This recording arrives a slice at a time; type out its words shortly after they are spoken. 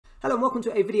Hello and welcome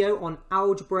to a video on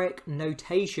algebraic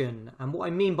notation, and what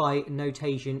I mean by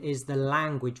notation is the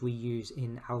language we use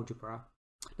in algebra.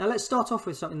 Now let's start off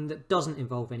with something that doesn't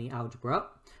involve any algebra.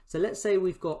 So let's say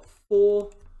we've got 4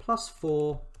 plus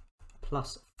 4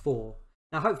 plus 4.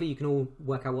 Now hopefully you can all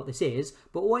work out what this is,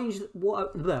 but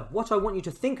what I want you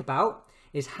to think about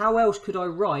is how else could I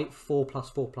write 4 plus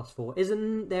 4 plus 4?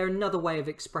 Isn't there another way of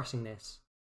expressing this?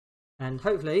 And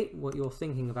hopefully what you're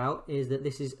thinking about is that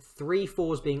this is 3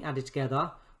 4s being added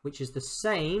together, which is the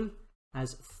same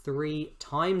as 3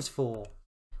 times 4.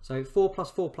 So 4 plus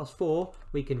 4 plus 4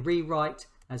 we can rewrite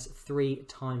as 3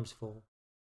 times 4.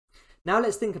 Now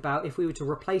let's think about if we were to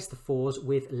replace the 4s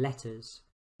with letters.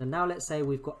 So now let's say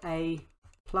we've got A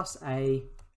plus A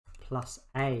plus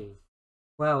A.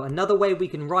 Well, another way we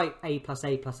can write A plus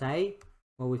A plus A,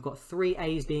 well, we've got 3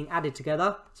 A's being added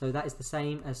together, so that is the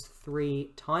same as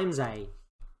 3 times A.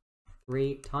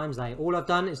 3 times A. All I've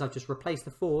done is I've just replaced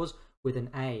the 4s with an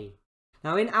A.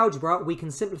 Now in algebra, we can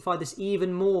simplify this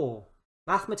even more.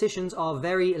 Mathematicians are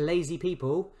very lazy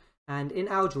people, and in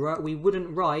algebra, we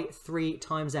wouldn't write 3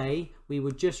 times A, we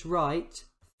would just write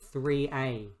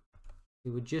 3A.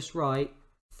 We would just write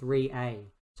 3A.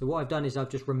 So what I've done is I've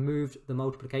just removed the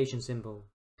multiplication symbol.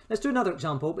 Let's do another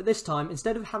example, but this time,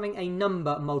 instead of having a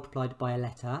number multiplied by a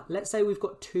letter, let's say we've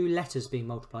got 2 letters being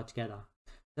multiplied together.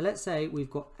 So let's say we've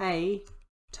got A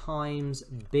times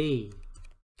B.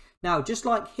 Now, just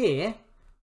like here,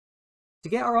 to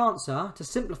get our answer, to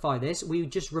simplify this, we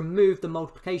would just remove the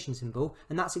multiplication symbol,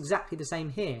 and that's exactly the same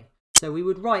here. So we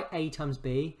would write A times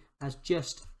B as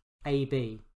just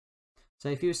AB. So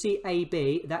if you see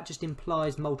AB, that just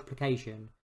implies multiplication.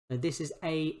 So this is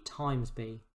A times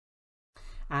B.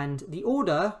 And the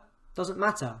order doesn't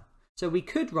matter. So we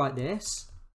could write this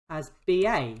as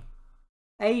BA.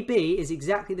 AB is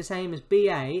exactly the same as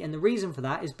BA, and the reason for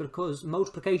that is because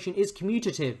multiplication is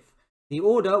commutative. The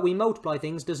order we multiply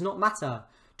things does not matter.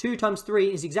 2 times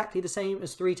 3 is exactly the same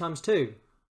as 3 times 2.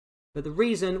 But the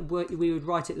reason we would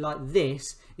write it like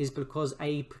this is because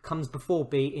A comes before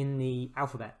B in the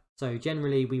alphabet. So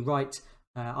generally we write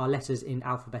our letters in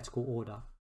alphabetical order.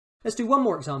 Let's do one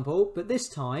more example, but this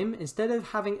time, instead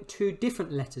of having 2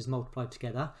 different letters multiplied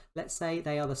together, let's say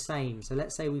they are the same. So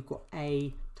let's say we've got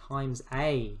A times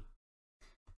A.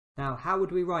 Now, how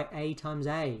would we write A times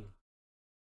A?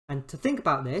 And to think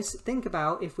about this, think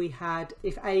about if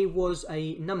A was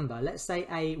a number. Let's say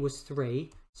A was 3.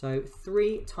 So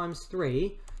 3 times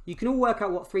 3, you can all work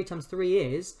out what 3 times 3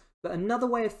 is, but another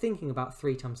way of thinking about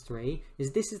 3 times 3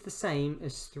 is this is the same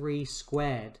as 3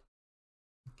 squared.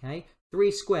 Okay? 3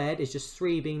 squared is just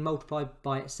 3 being multiplied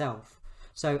by itself.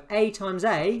 So A times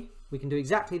A, we can do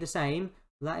exactly the same.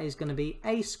 That is going to be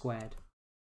A squared.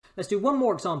 Let's do one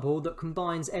more example that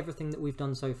combines everything that we've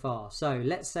done so far. So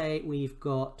let's say we've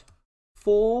got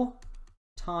 4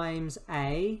 times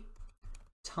A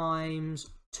times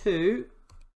 2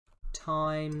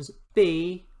 times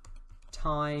B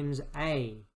times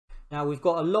A. Now we've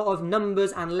got a lot of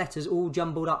numbers and letters all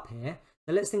jumbled up here.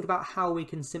 So let's think about how we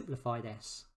can simplify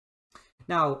this.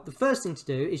 Now, the first thing to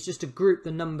do is just to group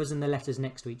the numbers and the letters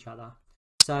next to each other.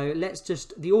 So let's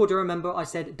the order, remember I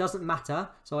said it doesn't matter,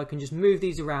 so I can just move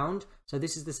these around. So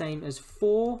this is the same as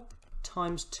 4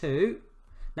 times 2.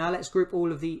 Now let's group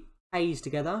all of the A's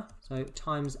together. So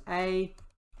times A,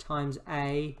 and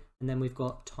then we've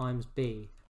got times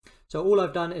B. So all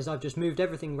I've done is I've just moved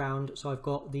everything round. So I've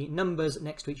got the numbers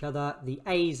next to each other, the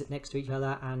A's next to each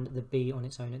other, and the B on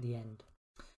its own at the end.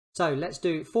 So let's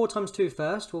do 4 times 2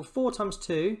 first. Well, 4 times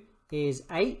 2 is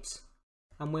 8,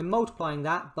 and we're multiplying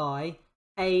that by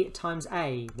A times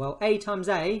A. Well, A times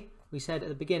A, we said at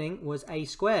the beginning, was A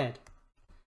squared.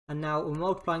 And now we're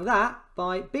multiplying that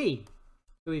by B.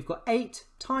 So we've got 8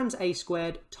 times A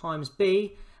squared times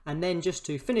B. And then just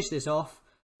to finish this off,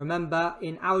 remember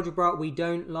in algebra we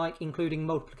don't like including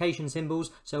multiplication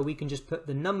symbols, so we can just put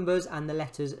the numbers and the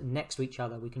letters next to each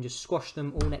other. We can just squash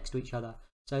them all next to each other.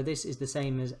 So this is the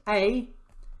same as A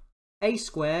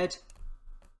squared,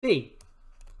 B.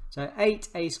 So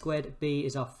 8A squared B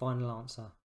is our final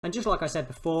answer. And just like I said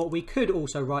before, we could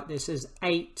also write this as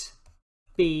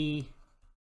 8B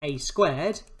A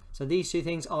squared. So these two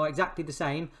things are exactly the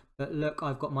same, but look,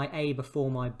 I've got my A before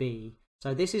my B.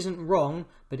 So this isn't wrong,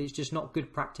 but it's just not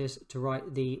good practice to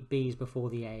write the B's before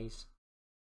the A's.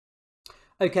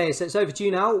 Okay, so it's over to you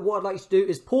now. What I'd like you to do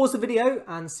is pause the video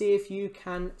and see if you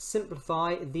can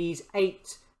simplify these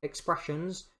 8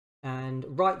 expressions and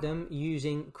write them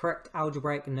using correct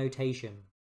algebraic notation.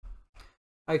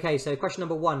 Okay, so question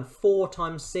number 1, 4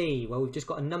 times C. Well, we've just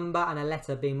got a number and a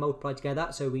letter being multiplied together,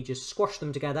 so we just squash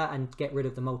them together and get rid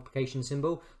of the multiplication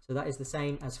symbol. So that is the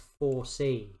same as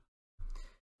 4C.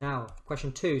 Now,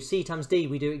 question 2, C times D,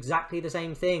 we do exactly the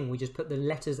same thing. We just put the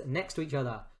letters next to each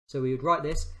other. So we would write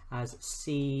this as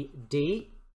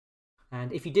CD.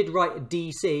 And if you did write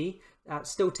DC,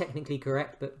 that's still technically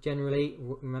correct, but generally,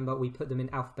 remember, we put them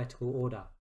in alphabetical order.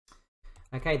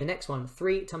 Okay, the next one,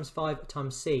 3 times 5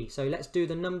 times C. So let's do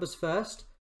the numbers first.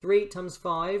 3 times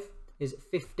 5 is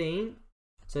 15.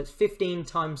 So it's 15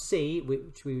 times C,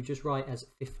 which we would just write as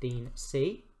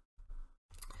 15C.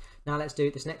 Now let's do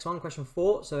this next one, question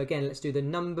 4. So again, let's do the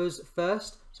numbers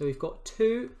first. So we've got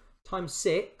 2 times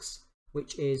 6,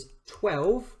 which is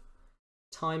 12,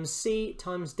 times C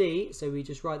times D. So we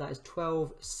just write that as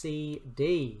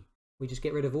 12CD. We just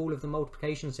get rid of all of the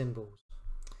multiplication symbols.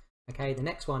 Okay, the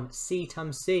next one, C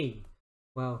times C.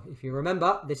 Well, if you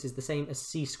remember, this is the same as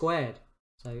C squared.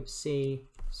 So C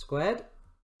squared.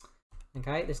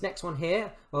 Okay, this next one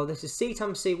here, well, this is C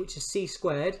times C, which is C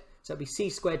squared. So it'll be C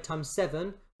squared times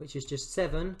 7, which is just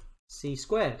 7C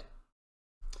squared.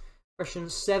 Question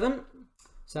 7.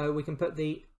 So we can put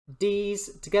the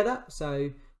D's together.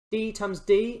 So D times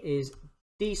D is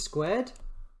D squared.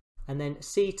 And then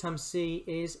C times C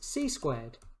is C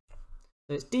squared.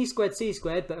 So it's D squared, C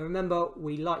squared, but remember,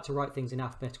 we like to write things in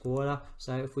alphabetical order.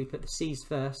 So if we put the C's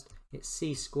first, it's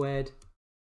C squared,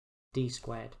 D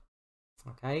squared.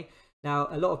 Okay. Now,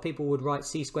 a lot of people would write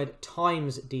C squared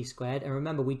times D squared. And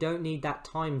remember, we don't need that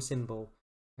time symbol.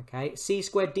 Okay. C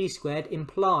squared, D squared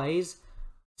implies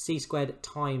C squared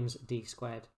times D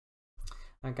squared.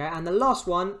 Okay. And the last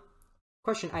one,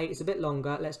 question 8, is a bit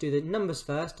longer. Let's do the numbers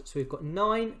first. So we've got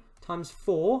 9 times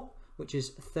 4, which is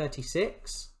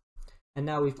 36. And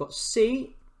now we've got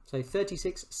C, so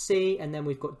 36C, and then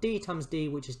we've got D times D,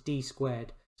 which is D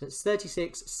squared. So it's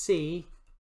 36C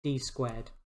D squared.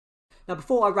 Now,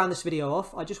 before I round this video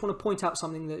off, I just want to point out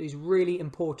something that is really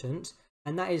important,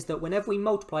 and that is that whenever we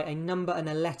multiply a number and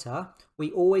a letter, we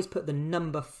always put the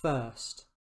number first.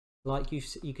 Like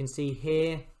you can see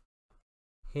here,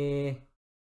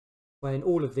 well, in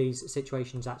all of these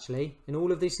situations actually. In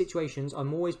all of these situations,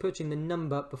 I'm always putting the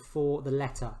number before the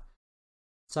letter.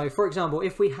 So, for example,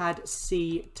 if we had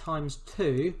C times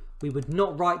 2, we would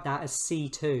not write that as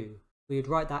C2. We would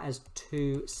write that as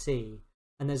 2C.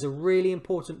 And there's a really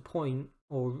important point,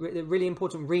 or a really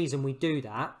important reason we do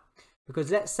that.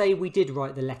 Because let's say we did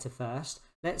write the letter first.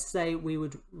 Let's say we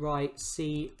would write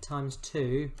C times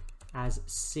 2 as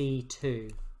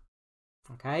C2.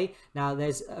 Okay? Now,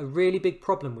 there's a really big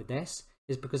problem with this,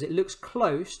 is because it looks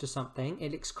close to something.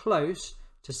 It looks close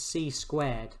to C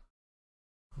squared.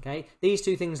 Okay, these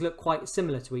two things look quite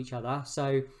similar to each other,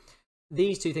 so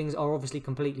these two things are obviously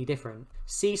completely different.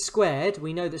 C squared,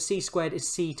 we know that C squared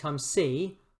is C times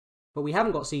C, but we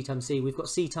haven't got C times C, we've got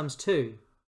C times 2.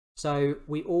 So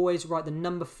we always write the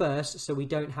number first so we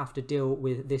don't have to deal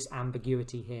with this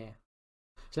ambiguity here.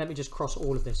 So let me just cross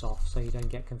all of this off so you don't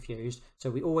get confused. So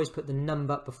we always put the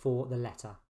number before the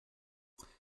letter.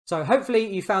 So hopefully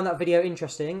you found that video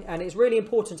interesting, and it's really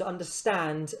important to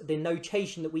understand the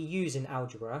notation that we use in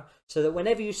algebra so that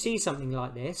whenever you see something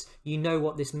like this, you know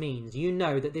what this means. You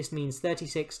know that this means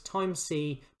 36 times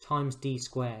C times D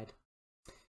squared.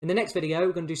 In the next video,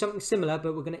 we're going to do something similar,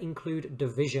 but we're going to include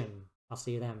division. I'll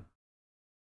see you then.